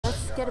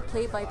just get a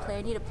play-by-play.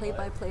 I need a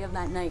play-by-play of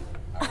that night.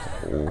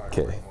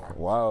 Okay,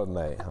 wild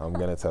night, I'm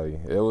gonna tell you.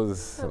 It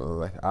was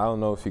like, I don't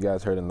know if you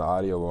guys heard in the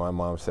audio, but my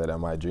mom said,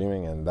 "Am I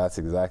dreaming?" And that's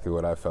exactly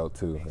what I felt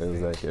too. It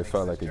was like, it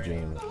felt like a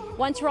dream.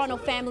 One Toronto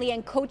family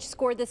and coach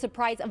scored the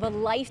surprise of a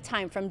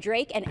lifetime from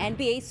Drake and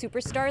NBA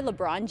superstar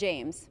LeBron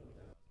James.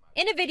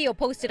 In a video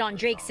posted on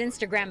Drake's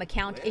Instagram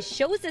account, it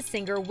shows the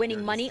singer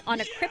winning money on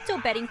a crypto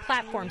betting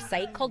platform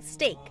site called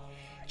Stake.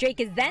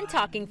 Drake is then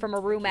talking from a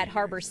room at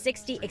Harbor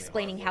 60,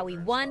 explaining how he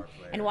won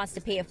and wants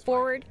to pay it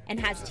forward, and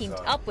has teamed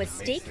up with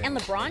Stake and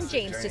LeBron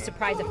James to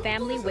surprise a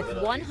family with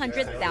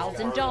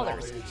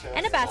 $100,000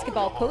 and a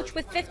basketball coach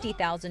with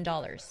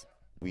 $50,000.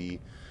 We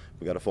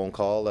got a phone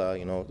call,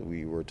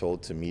 we were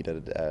told to meet at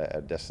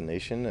a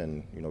destination,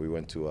 and, we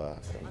went to a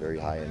very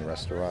high-end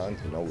restaurant.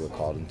 We were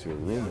called into a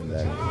room, and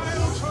then...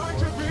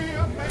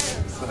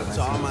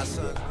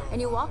 And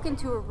you walk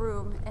into a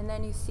room, and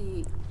then you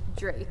see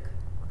Drake,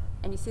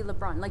 and you see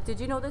LeBron. Like, did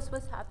you know this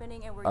was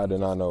happening? And I did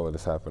not know what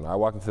this happened. I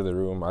walked into the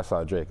room, I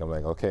saw Drake. I'm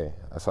like, okay.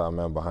 I saw a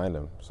man behind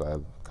him, so I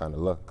kind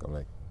of look. I'm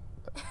like,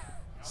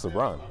 it's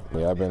LeBron.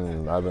 Yeah, I've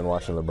been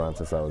watching LeBron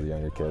since I was a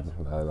younger kid.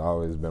 I've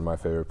always been my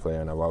favorite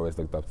player, and I've always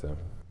looked up to him.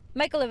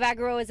 Michael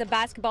Evagro is a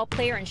basketball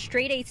player and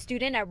straight-A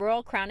student at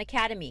Royal Crown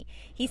Academy.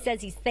 He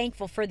says he's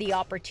thankful for the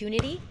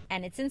opportunity,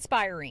 and it's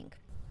inspiring.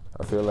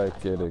 I feel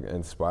like it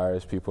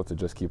inspires people to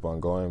just keep on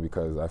going,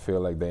 because I feel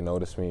like they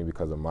notice me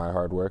because of my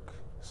hard work.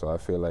 So I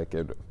feel like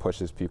it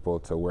pushes people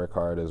to work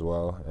hard as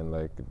well, and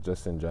like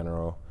just in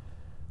general,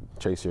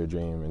 chase your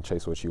dream and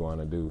chase what you want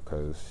to do,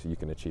 because you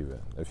can achieve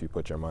it if you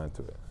put your mind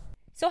to it.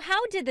 So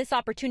how did this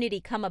opportunity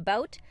come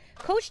about?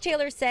 Coach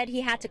Taylor said he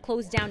had to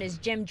close down his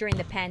gym during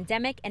the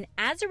pandemic, and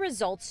as a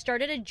result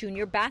started a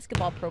junior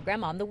basketball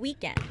program on the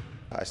weekend.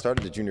 I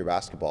started the junior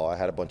basketball. I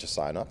had a bunch of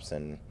sign-ups,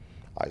 and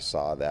I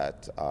saw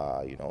that,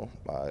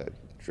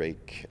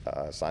 Drake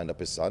signed up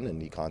his son, and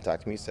he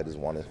contacted me, said he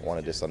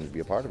wanted his son to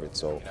be a part of it.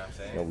 So,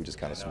 we just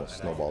kind of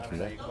snowballed from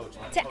there.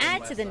 To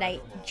add to the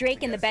night,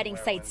 Drake and the betting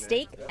site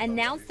Stake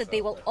announced that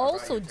they will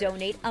also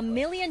donate $1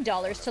 million to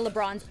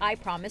LeBron's I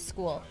Promise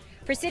school.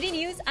 For City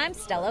News, I'm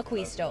Stella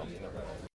Acquisto.